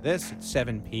after this at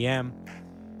 7 p.m.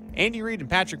 Andy Reid and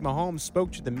Patrick Mahomes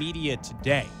spoke to the media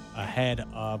today ahead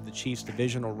of the Chiefs'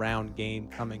 divisional round game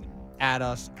coming at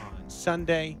us on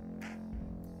Sunday.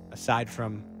 Aside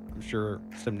from, I'm sure,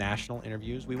 some national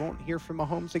interviews, we won't hear from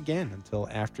Mahomes again until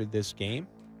after this game.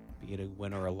 be it a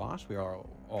win or a loss. We are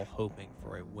all hoping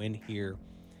for a win here.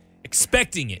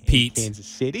 Expecting it, Pete. Kansas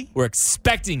City. We're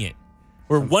expecting it.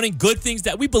 We're wanting good things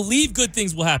that we believe good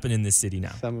things will happen in this city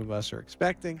now. Some of us are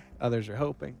expecting. Others are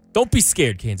hoping. Don't be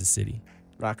scared, Kansas City.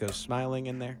 Rocco's smiling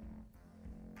in there.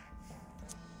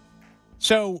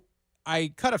 So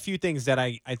I cut a few things that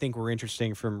I think were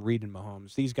interesting from Reed and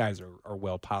Mahomes. These guys are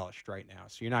well polished right now,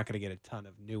 so you're not going to get a ton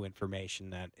of new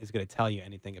information that is going to tell you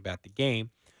anything about the game.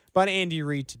 But Andy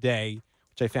Reid today,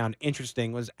 which I found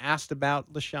interesting, was asked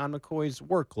about LeSean McCoy's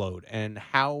workload and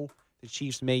how the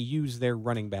Chiefs may use their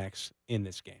running backs in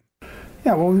this game.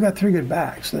 Yeah, well, we've got 3 good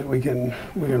backs that we can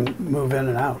move in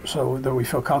and out, so that we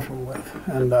feel comfortable with.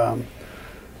 And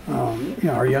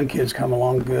our young kids come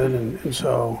along good, and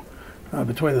so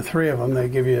between the 3 of them,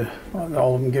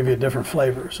 all of them give you a different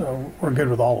flavor. So we're good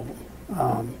with all of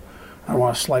them. I don't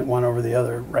want to slight one over the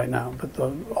other right now, but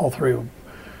all 3 will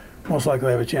most likely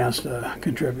have a chance to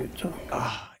contribute. So.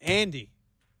 Andy,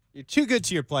 you're too good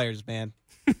to your players, man.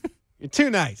 You're too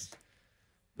nice.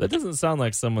 That doesn't sound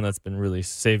like someone that's been really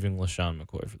saving LeSean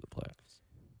McCoy for the playoffs.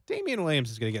 Damian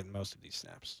Williams is going to get most of these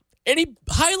snaps. And he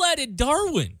highlighted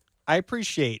Darwin. I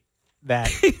appreciate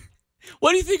that.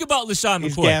 What do you think about LeSean McCoy?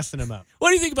 He's gassing him up. What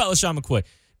do you think about LeSean McCoy?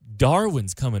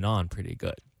 Darwin's coming on pretty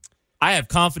good. I have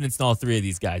confidence in all 3 of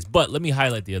these guys, but let me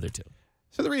highlight the other 2.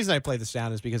 So the reason I play the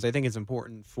sound is because I think it's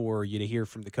important for you to hear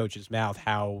from the coach's mouth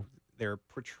how they're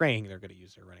portraying they're going to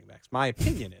use their running backs. My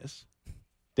opinion is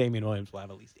Damian Williams will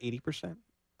have at least 80%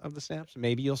 of the snaps.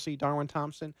 Maybe you'll see Darwin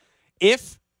Thompson.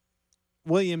 If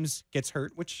Williams gets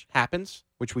hurt, which happens,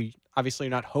 which we obviously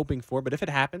are not hoping for, but if it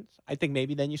happens, I think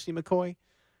maybe then you see McCoy.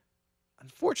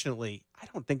 Unfortunately, I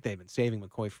don't think they've been saving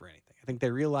McCoy for anything. I think they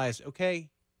realized, okay,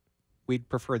 we'd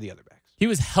prefer the other backs. He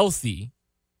was healthy,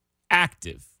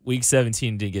 active. Week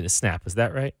 17 didn't get a snap. Is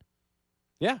that right?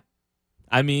 Yeah.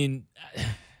 I mean,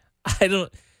 I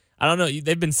don't know.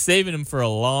 They've been saving him for a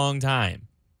long time.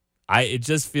 It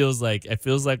feels like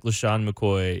LeSean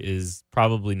McCoy is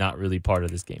probably not really part of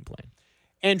this game plan.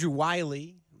 Andrew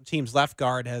Wiley, team's left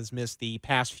guard, has missed the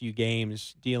past few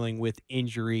games dealing with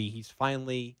injury. He's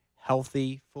finally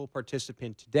healthy, full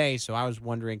participant today. So I was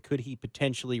wondering, could he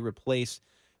potentially replace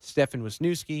Stefan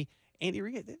Wisniewski? Andy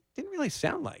Reid, it didn't really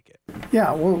sound like it.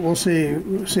 Yeah, we'll see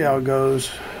how it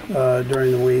goes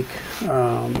during the week.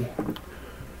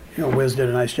 Wiz did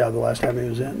a nice job the last time he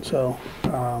was in. So,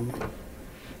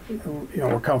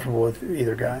 we're comfortable with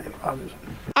either guy, obviously.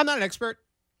 I'm not an expert.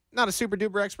 Not a super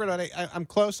duper expert. I'm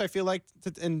close, I feel like,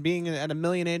 in being at a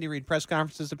million Andy Reid press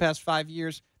conferences the past 5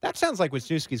 years. That sounds like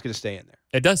Wisniewski's going to stay in there.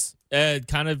 It does.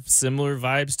 Kind of similar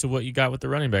vibes to what you got with the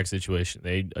running back situation.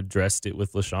 They addressed it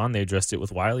with LeSean. They addressed it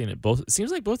with Wiley. And it seems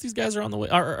like both these guys are on the way,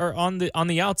 are on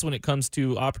the outs when it comes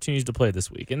to opportunities to play this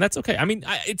week. And that's okay. I mean,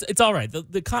 it's all right.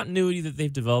 The continuity that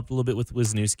they've developed a little bit with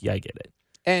Wisniewski, I get it.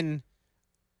 And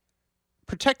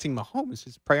protecting Mahomes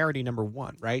is priority number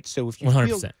 1, right? So if you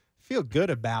 100%. feel good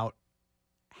about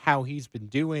how he's been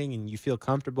doing and you feel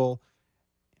comfortable.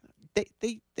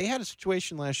 They had a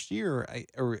situation last year,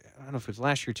 or I don't know if it was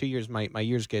last year, 2 years. My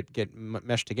years get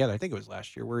meshed together. I think it was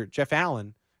last year, where Jeff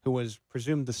Allen, who was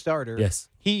presumed the starter, yes,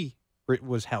 he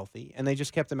was healthy, and they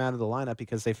just kept him out of the lineup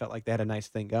because they felt like they had a nice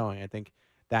thing going. I think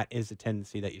that is a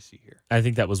tendency that you see here. I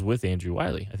think that was with Andrew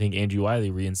Wiley. I think Andrew Wiley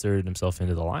reinserted himself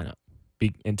into the lineup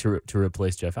to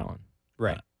replace Jeff Allen.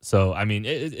 Right. So I mean,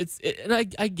 and I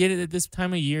get it. At this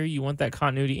time of year, you want that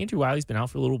continuity. Andrew Wiley's been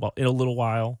out for a little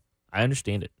while. I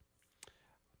understand it.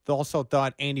 Also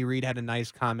thought Andy Reid had a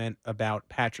nice comment about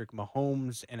Patrick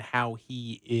Mahomes and how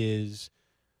he is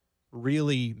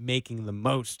really making the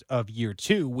most of year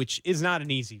 2, which is not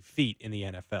an easy feat in the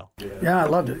NFL. Yeah, I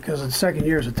loved it because the second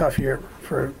year is a tough year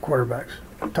for quarterbacks.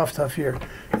 Tough year.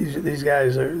 These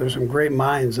guys, there's some great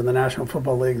minds in the National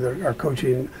Football League that are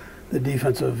coaching the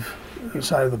defensive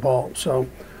side of the ball. So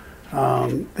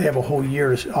they have a whole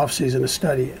year offseason to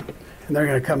study it. And they're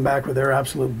going to come back with their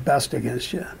absolute best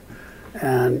against you.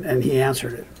 And he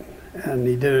answered it. And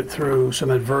he did it through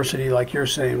some adversity, like you're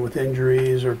saying, with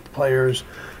injuries or players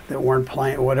that weren't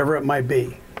playing, whatever it might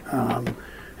be.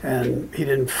 And he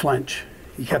didn't flinch.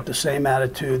 He kept the same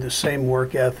attitude, the same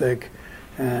work ethic,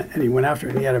 and he went after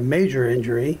it. And he had a major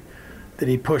injury that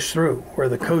he pushed through, where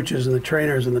the coaches and the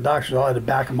trainers and the doctors all had to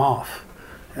back him off.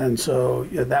 And so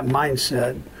that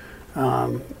mindset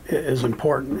is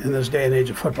important in this day and age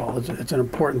of football. It's an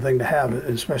important thing to have,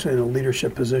 especially in a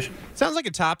leadership position. Sounds like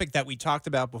a topic that we talked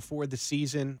about before the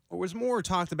season, or was more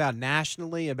talked about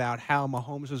nationally, about how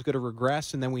Mahomes was going to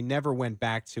regress, and then we never went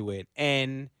back to it.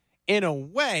 And in a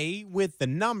way, with the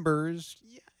numbers,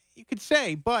 yeah, you could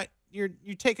say, but you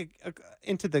take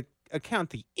into the account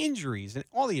the injuries and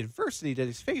all the adversity that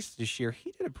he's faced this year,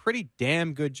 he did a pretty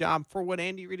damn good job for what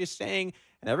Andy Reid is saying.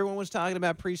 And everyone was talking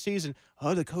about preseason.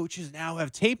 Oh, the coaches now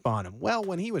have tape on him. Well,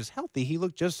 when he was healthy, he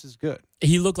looked just as good.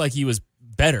 He looked like he was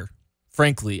better,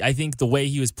 frankly. I think the way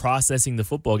he was processing the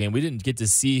football game, we didn't get to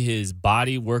see his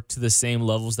body work to the same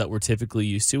levels that we're typically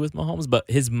used to with Mahomes, but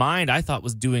his mind, I thought,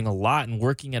 was doing a lot and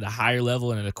working at a higher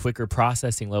level and at a quicker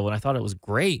processing level, and I thought it was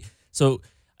great. So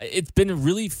it's been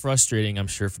really frustrating, I'm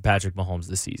sure, for Patrick Mahomes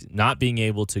this season, not being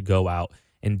able to go out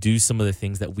and do some of the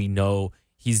things that we know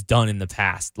he's done in the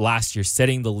past. Last year,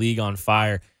 setting the league on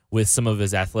fire with some of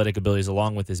his athletic abilities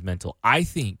along with his mental. I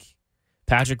think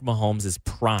Patrick Mahomes is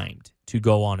primed to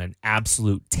go on an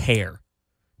absolute tear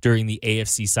during the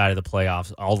AFC side of the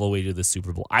playoffs all the way to the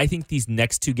Super Bowl. I think these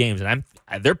next two games, and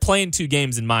they're playing two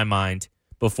games in my mind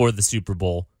before the Super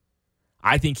Bowl,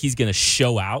 I think he's going to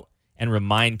show out and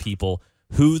remind people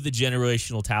who the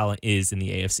generational talent is in the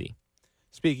AFC.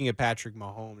 Speaking of Patrick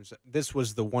Mahomes, this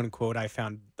was the one quote I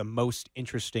found the most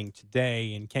interesting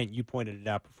today, and Kent, you pointed it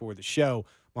out before the show.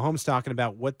 Mahomes talking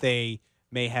about what they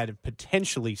may have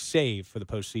potentially saved for the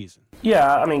postseason.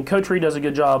 Yeah, I mean, Coach Reid does a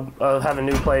good job of having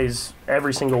new plays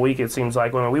every single week, it seems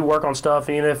like. When we work on stuff,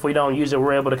 even if we don't use it,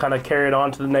 we're able to kind of carry it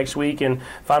on to the next week and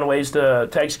find ways to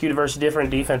execute it versus different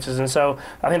defenses. And so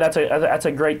I think that's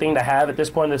a great thing to have at this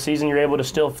point in the season. You're able to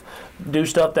still do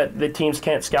stuff that the teams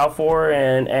can't scout for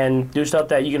and do stuff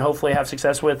that you can hopefully have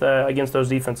success with against those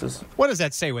defenses. What does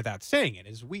that say without saying it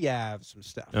is we have some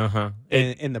stuff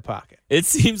in the pocket. It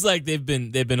seems like they've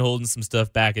been holding some stuff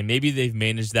back, and maybe they've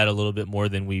managed that a little bit more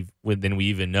than we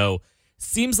even know.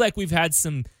 Seems like we've had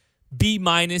some B-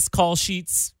 call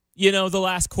sheets, the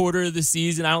last quarter of the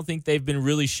season. I don't think they've been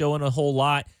really showing a whole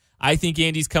lot. I think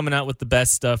Andy's coming out with the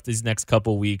best stuff these next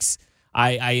couple weeks.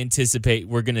 I anticipate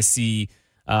we're going to see.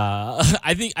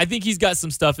 I think he's got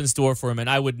some stuff in store for him, and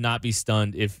I would not be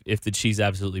stunned if the Chiefs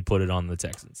absolutely put it on the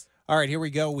Texans. All right, here we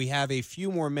go. We have a few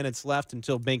more minutes left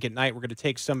until Bink at Night. We're going to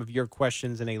take some of your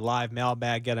questions in a live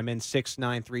mailbag. Get them in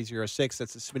 69306.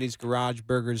 That's the Smitty's Garage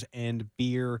Burgers and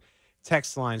Beer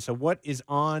text line. So what is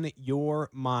on your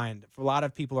mind? A lot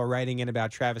of people are writing in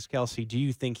about Travis Kelce. Do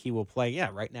you think he will play? Yeah,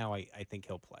 right now I think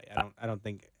he'll play. I don't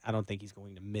think he's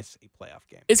going to miss a playoff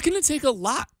game. It's going to take a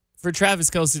lot for Travis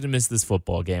Kelce to miss this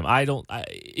football game.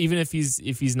 Even if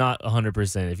he's not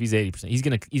 100%, if he's 80%, he's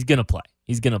going to play.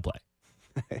 He's going to play.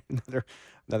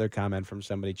 Another comment from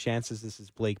somebody. Chances this is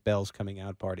Blake Bell's coming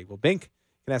out party. Well, Bink, you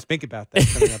can ask Bink about that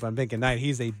coming up on Bink at Night.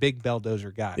 He's a big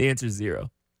Belldozer guy. The answer is 0.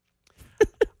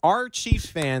 Are Chiefs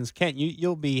fans, Kent,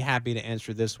 you'll be happy to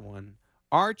answer this one.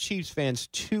 Are Chiefs fans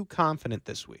too confident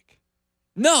this week?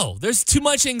 No, there's too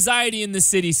much anxiety in the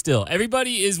city still.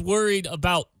 Everybody is worried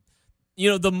about,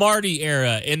 the Marty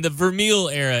era and the Vermeil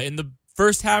era and the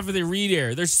first half of the Reid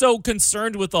era. They're so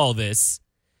concerned with all this.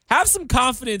 Have some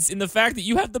confidence in the fact that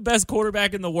you have the best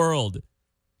quarterback in the world.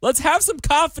 Let's have some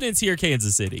confidence here,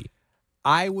 Kansas City.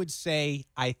 I would say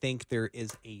I think there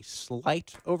is a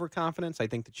slight overconfidence. I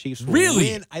think the Chiefs will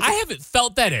really win. I haven't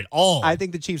felt that at all. I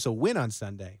think the Chiefs will win on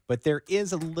Sunday, but there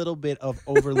is a little bit of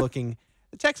overlooking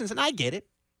the Texans, and I get it.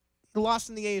 You lost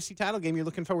in the AFC title game. You're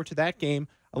looking forward to that game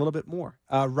a little bit more.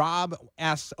 Rob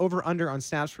asks over-under on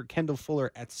snaps for Kendall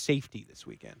Fuller at safety this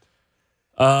weekend.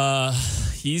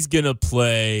 He's going to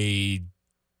play.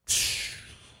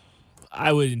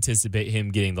 I would anticipate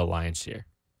him getting the lion's share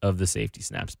of the safety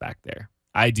snaps back there.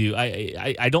 I do.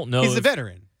 I don't know. He's the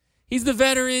veteran. He's the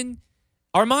veteran.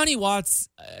 Armani Watts,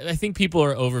 I think people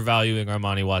are overvaluing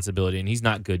Armani Watts' ability, and he's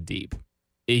not good deep.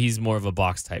 He's more of a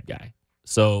box type guy.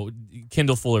 So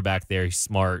Kendall Fuller back there, he's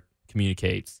smart,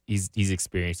 communicates. He's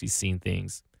experienced. He's seen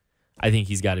things. I think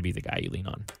he's got to be the guy you lean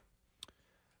on.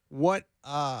 What?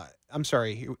 I'm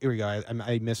sorry. Here we go.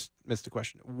 I missed the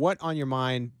question. What on your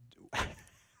mind?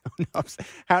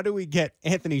 How do we get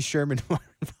Anthony Sherman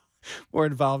more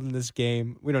involved in this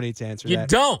game? We don't need to answer that. You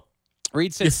don't.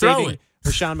 Reid said saving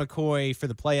LaShawn McCoy for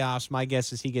the playoffs. My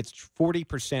guess is he gets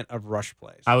 40% of rush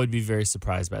plays. I would be very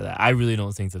surprised by that. I really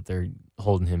don't think that they're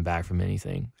holding him back from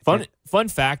anything. Fun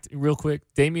fact, real quick,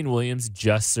 Damian Williams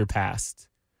just surpassed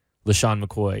LaShawn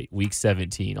McCoy week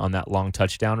 17 on that long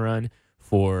touchdown run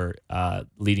for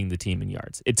leading the team in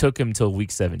yards. It took him till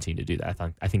week 17 to do that.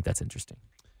 I think that's interesting.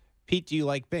 Pete, do you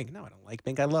like Bink? No, I don't like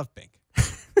Bink. I love Bink.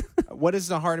 What is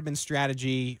the Hardman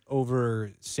strategy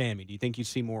over Sammy? Do you think you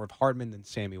see more of Hardman than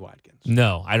Sammy Watkins?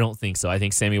 No, I don't think so. I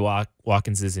think Sammy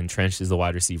Watkins is entrenched as the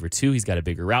wide receiver too. He's got a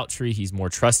bigger route tree. He's more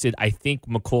trusted. I think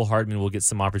McCole Hardman will get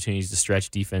some opportunities to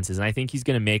stretch defenses, and I think he's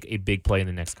going to make a big play in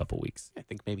the next couple weeks. I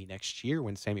think maybe next year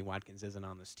when Sammy Watkins isn't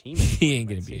on this team, he ain't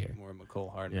going to be here. More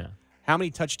McCole Hardman. Yeah. How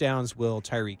many touchdowns will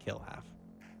Tyreek Hill have?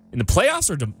 In the playoffs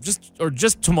or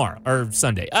just tomorrow or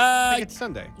Sunday? I think it's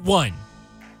Sunday. One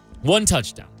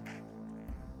touchdown.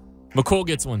 McCole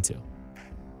gets one too.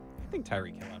 I think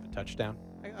Tyreek will have a touchdown.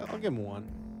 I'll give him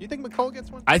one. You think McCole gets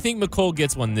one? I think McCole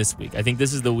gets one this week. I think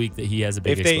this is the week that he has a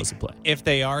big explosive play. If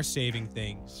they are saving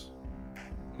things,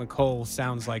 McCole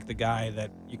sounds like the guy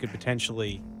that you could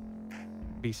potentially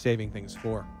be saving things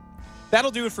for.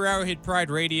 That'll do it for Arrowhead Pride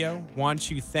Radio. Want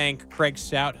to thank Craig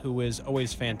Stout, who is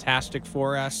always fantastic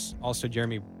for us. Also,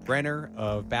 Jeremy Brenner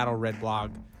of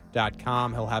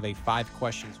BattleRedBlog.com. He'll have a 5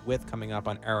 questions with coming up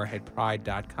on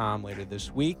ArrowheadPride.com later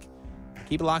this week.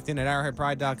 Keep it locked in at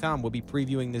ArrowheadPride.com. We'll be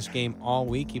previewing this game all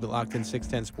week. Keep it locked in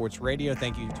 610 Sports Radio.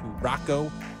 Thank you to Rocco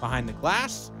behind the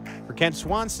glass. For Kent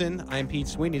Swanson, I'm Pete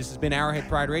Sweeney. This has been Arrowhead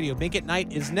Pride Radio. Make It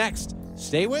Night is next.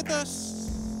 Stay with us.